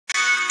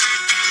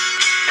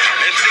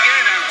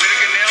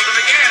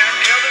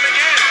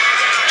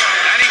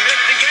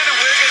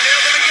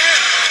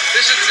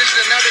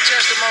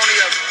testimony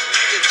of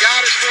if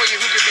God is for you,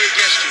 who can be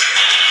against you?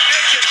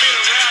 This could be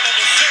the round of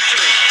the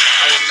century.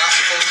 I was not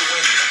supposed to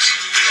win this.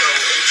 So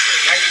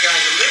now you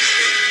guys are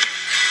listening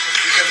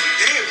because we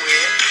did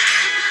win,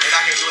 and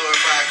I can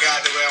glorify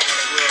God the way I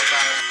want to glorify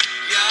Him.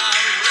 God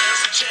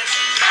bless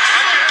Texas. I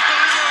can't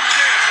believe what I'm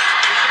seeing.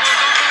 It's the most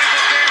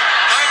unbelievable thing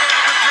I've ever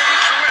been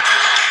privileged to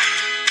witness.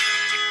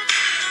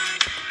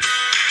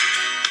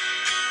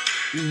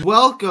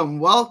 Welcome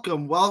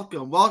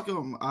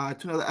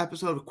to another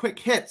episode of Quick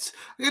Hits.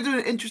 We're going to do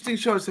an interesting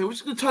show today. We're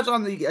just going to touch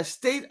on the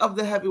state of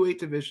the heavyweight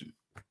division.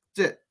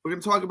 That's it. We're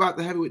going to talk about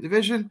the heavyweight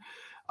division,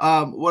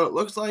 what it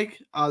looks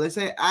like. They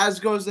say as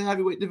goes the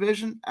heavyweight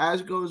division,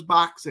 as goes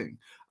boxing.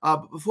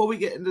 But before we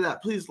get into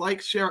that, please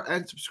like, share,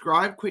 and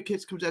subscribe. Quick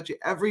Hits comes at you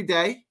every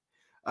day,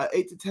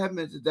 8 to 10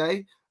 minutes a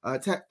day.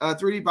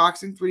 3D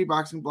Boxing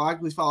blog.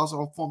 Please follow us on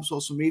all forms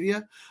of social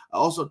media.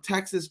 Also,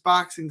 Texas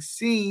Boxing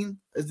Scene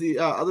is the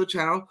other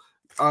channel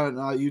on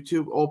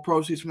YouTube. All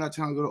proceeds from that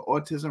channel go to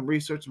autism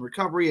research and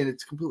recovery, and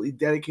it's completely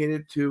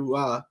dedicated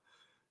to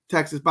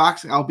Texas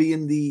boxing. I'll be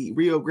in the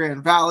Rio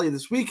Grande Valley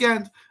this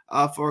weekend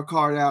for a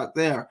card out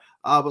there.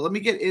 But let me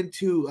get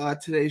into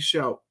today's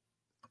show.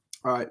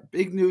 All right,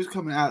 big news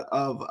coming out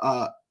of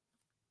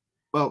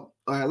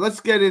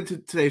let's get into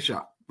today's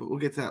show, but we'll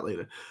get to that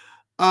later.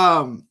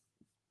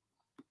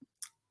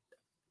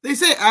 They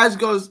say as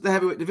goes the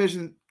heavyweight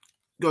division,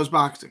 goes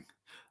boxing.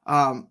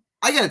 I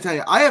got to tell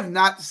you, I have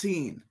not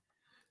seen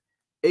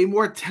a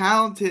more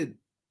talented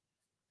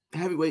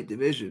heavyweight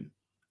division.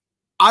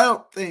 I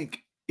don't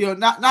think,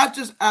 not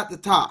just at the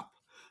top.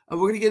 And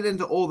we're going to get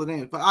into all the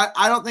names, but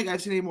I don't think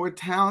I've seen a more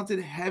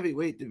talented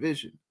heavyweight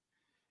division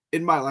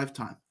in my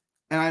lifetime.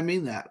 And I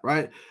mean that,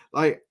 right?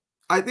 Like,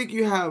 I think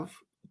you have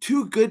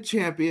two good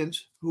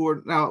champions who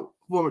are now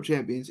former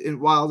champions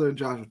in Wilder and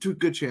Joshua, two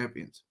good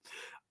champions.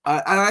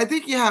 And I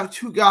think you have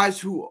two guys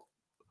who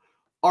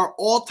are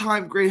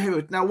all-time great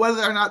heavyweights. Now,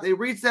 whether or not they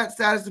reach that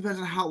status depends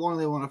on how long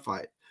they want to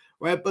fight,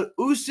 right? But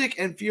Usyk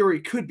and Fury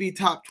could be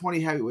top 20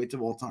 heavyweights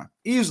of all time,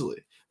 easily.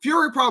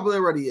 Fury probably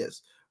already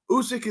is.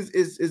 Usyk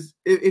is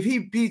if he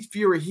beats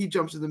Fury, he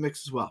jumps in the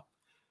mix as well.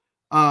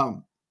 I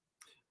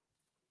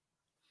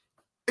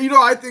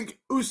think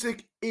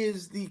Usyk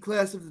is the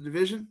class of the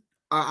division.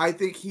 I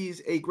think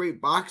he's a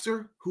great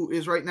boxer who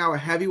is right now a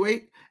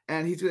heavyweight,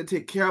 and he's going to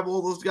take care of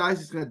all those guys.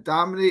 He's going to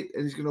dominate,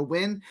 and he's going to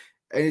win,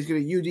 and he's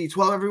going to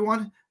UD12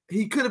 everyone.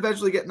 He could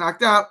eventually get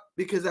knocked out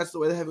because that's the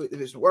way the heavyweight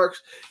division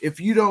works. If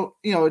you don't,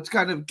 it's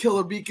kind of kill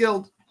or be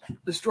killed,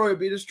 destroy or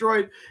be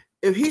destroyed.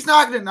 If he's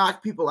not going to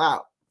knock people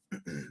out,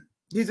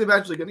 he's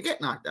eventually going to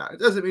get knocked out. It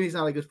doesn't mean he's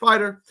not a good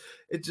fighter.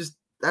 It's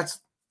the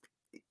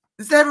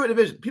heavyweight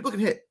division. People can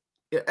hit.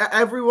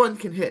 Everyone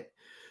can hit.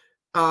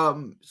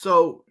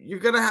 So you're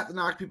going to have to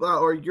knock people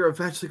out or you're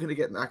eventually going to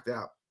get knocked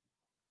out.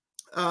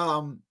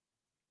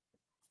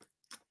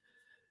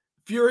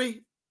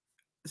 Fury,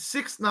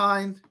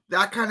 6'9",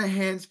 that kind of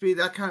hand speed,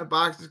 that kind of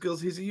boxing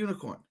skills, he's a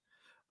unicorn.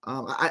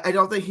 I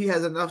don't think he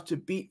has enough to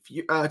beat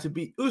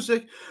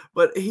Usyk,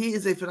 but he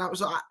is a phenomenal.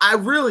 So I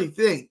really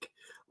think,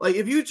 like,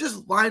 if you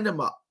just lined him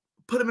up,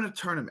 put him in a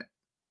tournament,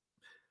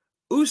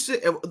 Usyk,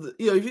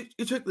 if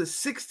you took the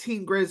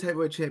 16 greatest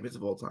heavyweight champions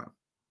of all time,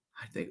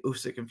 I think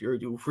Usyk and Fury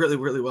do really,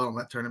 really well in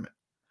that tournament.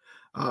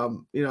 Are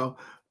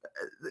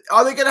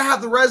they going to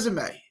have the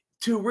resume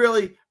to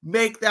really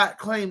make that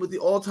claim with the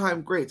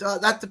all-time greats?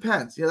 That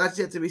depends. That's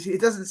yet to be seen.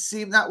 It doesn't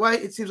seem that way.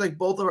 It seems like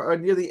both are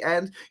near the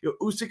end.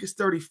 Usyk is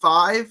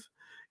 35.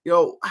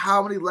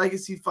 How many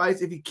legacy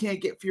fights, if he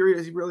can't get Fury,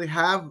 does he really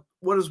have?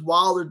 What does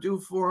Wilder do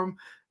for him?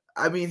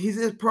 I mean,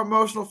 he's a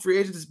promotional free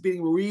agent. Is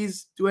beating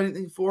Ruiz do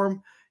anything for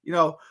him?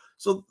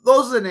 So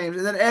those are the names.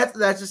 And then after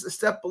that, just a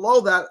step below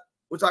that,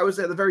 which I would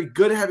say are the very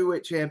good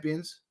heavyweight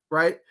champions,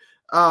 right,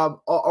 are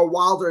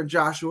Wilder and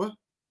Joshua.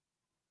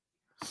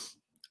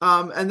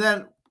 And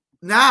then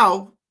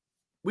now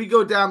we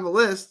go down the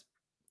list,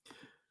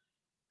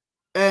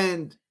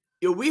 and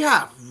we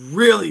have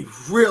really,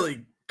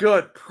 really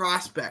good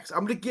prospects.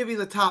 I'm going to give you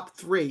the top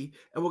three,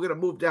 and we're going to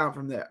move down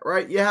from there,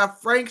 right? You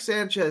have Frank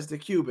Sanchez, the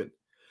Cuban.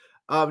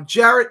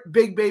 Jared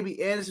Big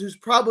Baby Anderson, who's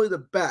probably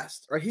the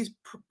best, right?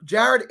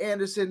 Jared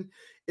Anderson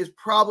is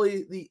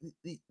probably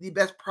the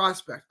best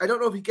prospect. I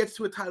don't know if he gets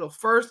to a title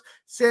first.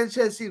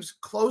 Sanchez seems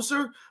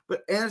closer,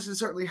 but Anderson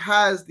certainly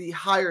has the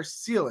higher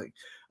ceiling.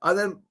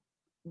 Then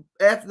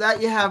after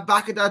that, you have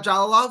Bakadar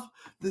Jalilov,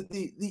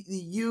 the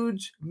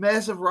huge,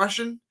 massive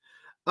Russian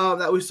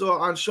that we saw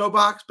on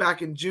Showbox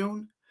back in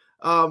June.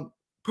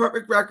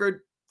 Perfect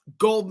record,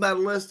 gold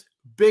medalist,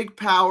 big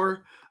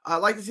power. I'd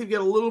like to see him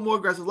get a little more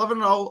aggressive.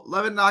 11-0,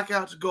 11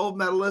 knockouts, gold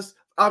medalist.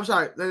 I'm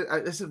sorry,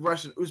 I said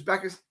Russian.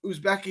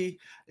 Uzbeki.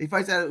 He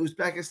fights out of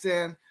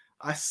Uzbekistan.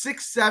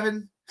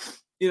 6'7",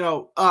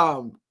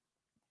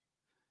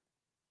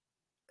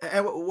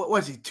 and what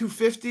was he?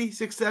 250,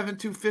 6'7",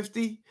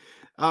 250.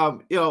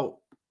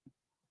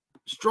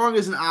 Strong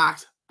as an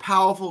ox,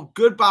 powerful,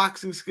 good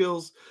boxing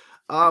skills.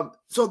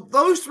 So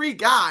those three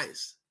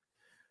guys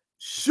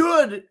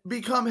should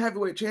become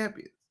heavyweight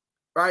champions,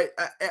 right?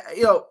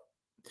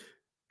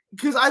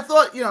 because I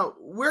thought,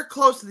 we're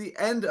close to the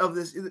end of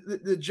this.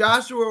 The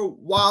Joshua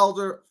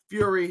Wilder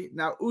Fury,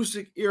 now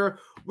Usyk era,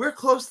 we're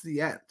close to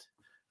the end.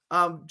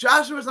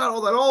 Joshua's not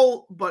all that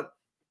old, but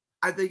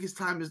I think his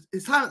time at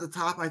the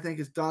top, I think,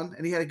 is done,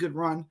 and he had a good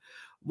run.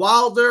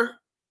 Wilder,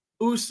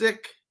 Usyk,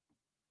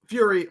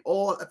 Fury,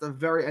 all at the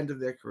very end of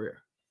their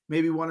career.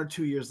 Maybe 1 or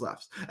 2 years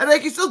left. And they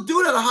can still do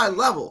it at a high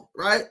level,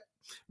 right?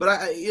 But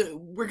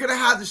we're going to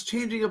have this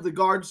changing of the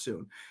guard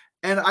soon.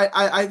 And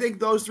I think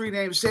those three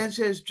names,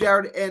 Sanchez,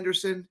 Jared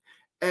Anderson,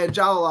 and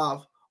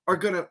Jalolov, are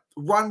going to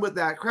run with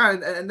that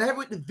crown. And the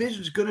heavyweight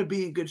division is going to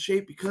be in good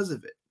shape because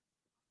of it.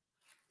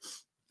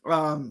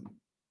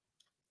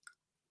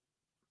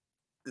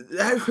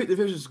 The heavyweight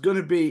division is going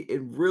to be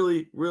in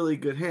really, really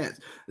good hands.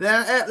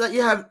 Then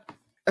you have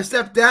a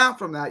step down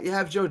from that. You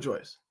have Joe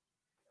Joyce.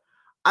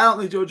 I don't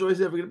think Joe Joyce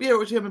is ever going to be a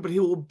heavyweight champion, but he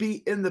will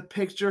be in the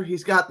picture.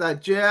 He's got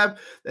that jab.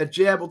 That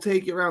jab will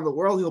take you around the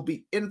world. He'll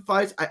be in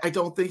fights. I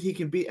don't think he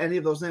can beat any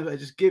of those names I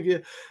just give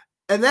you.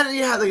 And then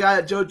you have the guy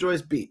that Joe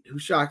Joyce beat, who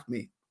shocked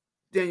me,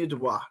 Daniel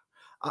Dubois.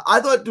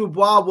 I thought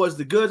Dubois was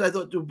the goods. I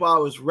thought Dubois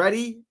was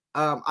ready.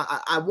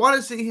 I want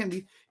to see him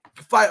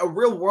fight a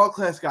real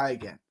world-class guy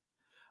again.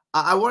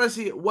 I want to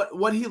see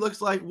what he looks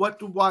like, what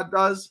Dubois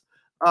does.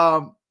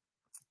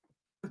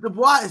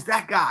 Dubois is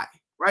that guy,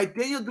 right?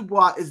 Daniel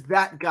Dubois is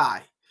that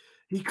guy.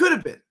 He could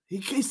have been.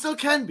 He still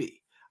can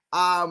be.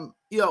 At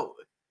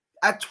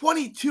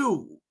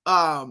 22,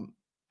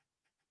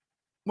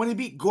 when he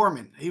beat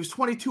Gorman, he was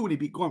 22 when he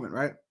beat Gorman,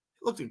 right?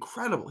 He looked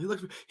incredible.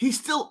 He's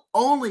still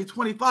only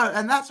 25,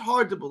 and that's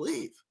hard to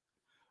believe,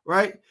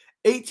 right?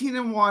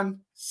 18-1,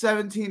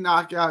 17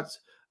 knockouts.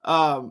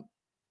 I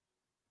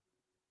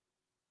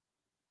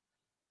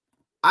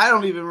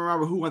don't even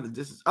remember who went the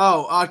distance.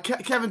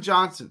 Kevin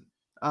Johnson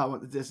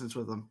went the distance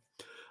with him.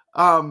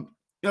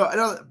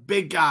 Another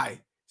big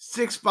guy,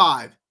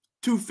 6'5",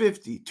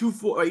 250,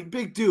 240,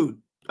 big dude.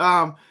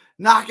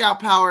 Knockout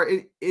power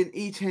in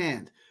each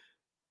hand.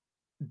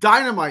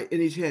 Dynamite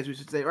in each hand, we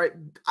should say, right?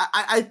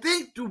 I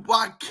think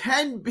Dubois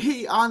can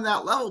be on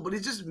that level, but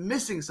he's just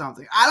missing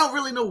something. I don't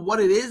really know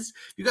what it is.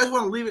 You guys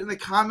want to leave it in the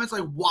comments?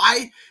 Like,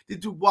 why did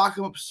Dubois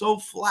come up so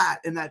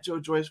flat in that Joe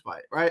Joyce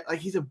fight, right? Like,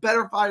 he's a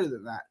better fighter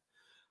than that.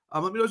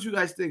 Let me know what you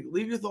guys think.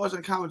 Leave your thoughts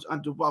and comments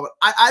on Dubois. But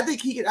I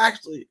think he can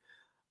actually,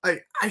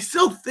 I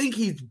still think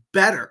he's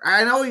better.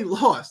 I know he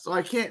lost, so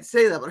I can't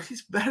say that, but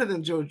he's better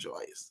than Joe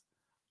Joyce.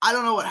 I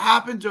don't know what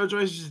happened. Joe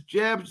Joyce just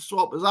jabbed,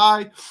 swallowed his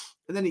eye,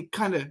 and then he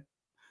kind of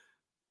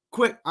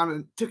quit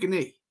took a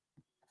knee.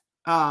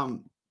 So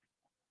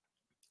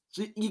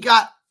you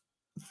got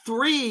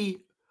 3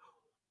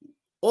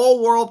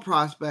 all-world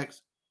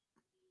prospects.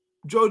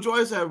 Joe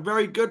Joyce, a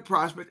very good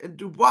prospect, and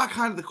Dubois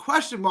kind of the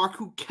question mark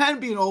who can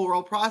be an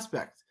all-world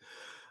prospect.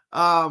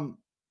 And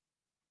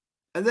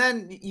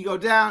then you go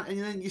down, and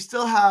then you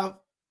still have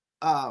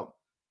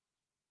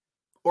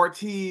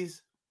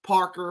Ortiz,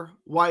 Parker,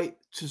 White,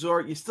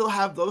 Chisora. You still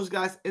have those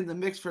guys in the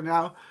mix for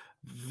now.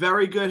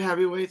 Very good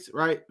heavyweights,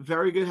 right?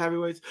 Very good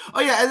heavyweights. Oh,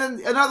 yeah, and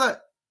then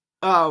another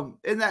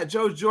in that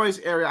Joe Joyce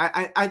area,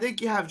 I think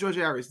you have George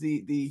Arias,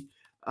 the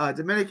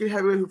Dominican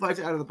heavyweight who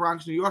fights out of the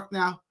Bronx, New York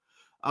now.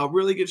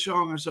 Really good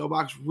showing on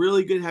SoBox.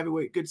 Really good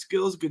heavyweight. Good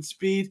skills, good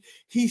speed.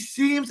 He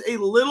seems a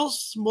little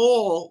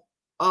small,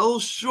 a little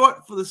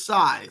short for the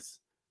size,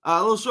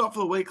 a little short for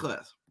the weight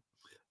class.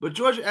 But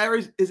George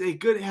Arias is a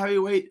good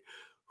heavyweight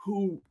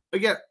who,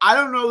 again, I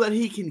don't know that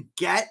he can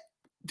get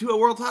to a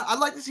world title. I'd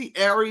like to see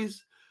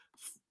Arias,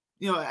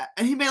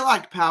 and he may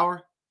lack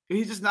power.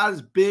 He's just not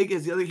as big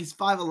as the other. He's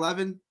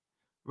 5'11",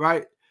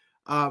 right?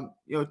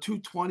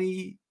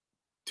 220,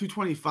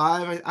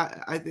 225,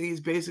 I think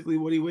is basically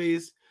what he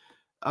weighs.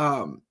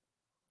 A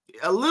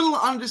little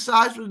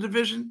undersized for the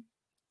division.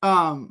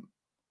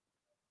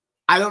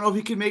 I don't know if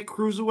he can make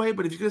cruiserweight,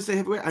 but if you're going to say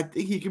heavyweight, I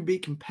think he can be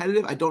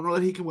competitive. I don't know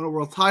that he can win a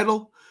world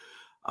title,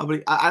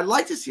 but I'd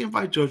like to see him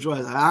fight Joe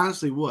Joyce. I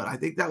honestly would. I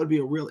think that would be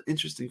a real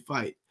interesting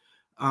fight.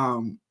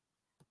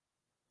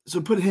 So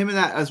put him in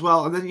that as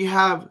well. And then you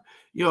have,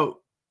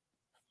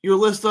 your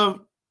list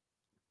of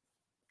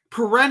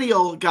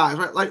perennial guys,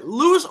 right? Like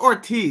Luis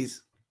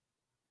Ortiz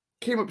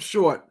came up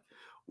short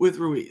with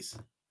Ruiz.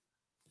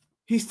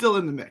 He's still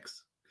in the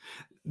mix.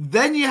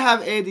 Then you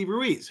have Andy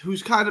Ruiz,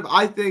 who's kind of,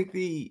 I think,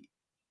 he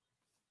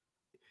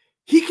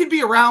could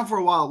be around for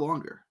a while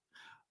longer.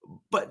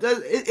 But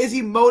is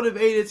he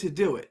motivated to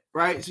do it,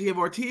 right? So you have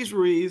Ortiz,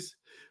 Ruiz,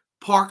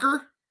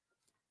 Parker,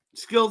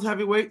 skilled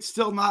heavyweight,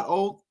 still not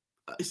old,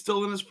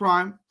 still in his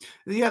prime.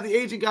 And you have the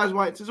aging guys,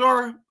 White,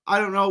 Chisora. I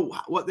don't know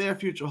what their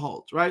future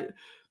holds, right?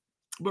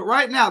 But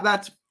right now,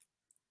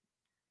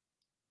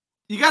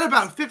 you got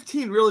about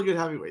 15 really good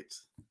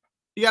heavyweights.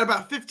 You got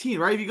about 15,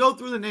 right? If you go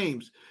through the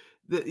names,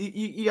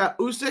 you got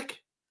Usyk,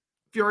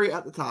 Fury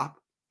at the top.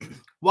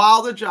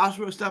 Wilder,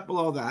 Joshua a step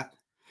below that.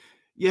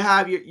 You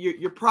have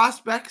your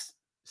prospects,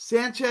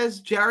 Sanchez,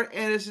 Jared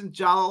Anderson,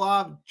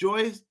 Jalolov,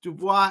 Joyce,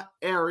 Dubois,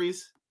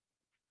 Aries.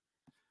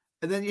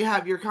 And then you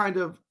have your kind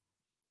of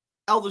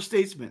elder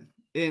statesmen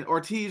in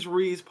Ortiz,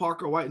 Ruiz,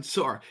 Parker, White, and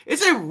Chisora.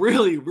 It's a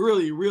really,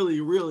 really,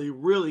 really, really,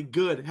 really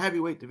good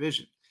heavyweight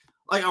division.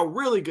 like a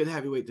really good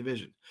heavyweight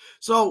division.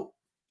 So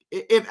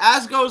if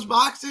as goes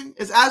boxing,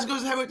 is as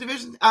goes heavyweight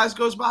division, as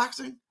goes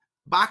boxing,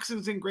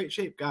 boxing's in great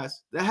shape,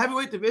 guys. The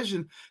heavyweight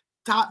division,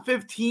 top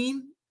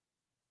 15,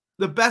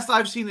 the best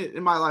I've seen it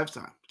in my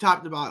lifetime,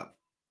 top to bottom,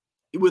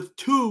 with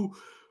two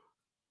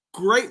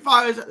great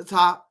fighters at the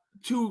top,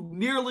 two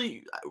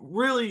nearly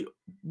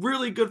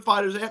really good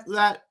fighters after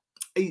that,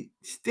 a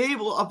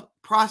stable of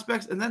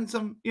prospects, and then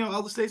some,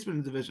 elder statesmen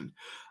in the division.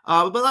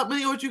 But let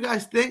me know what you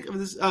guys think of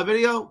this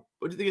video.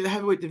 What do you think of the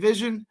heavyweight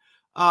division?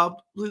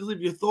 Please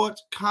leave your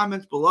thoughts,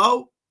 comments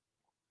below.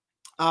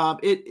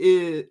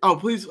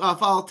 Please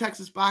follow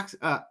Texas Boxing.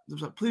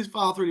 Please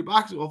follow 3D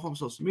Boxing all from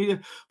social media.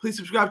 Please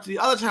subscribe to the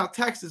other channel,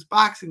 Texas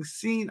Boxing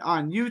Scene,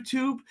 on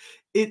YouTube.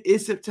 It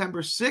is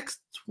September 6th,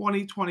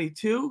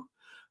 2022.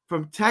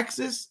 From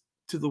Texas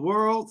to the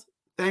world,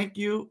 thank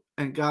you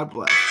and God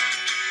bless.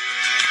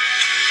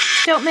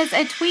 Don't miss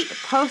a tweet,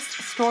 post,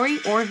 story,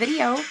 or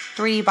video.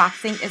 3D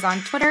Boxing is on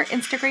Twitter,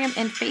 Instagram,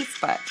 and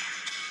Facebook.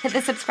 Hit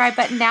the subscribe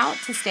button now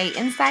to stay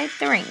inside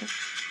the ring.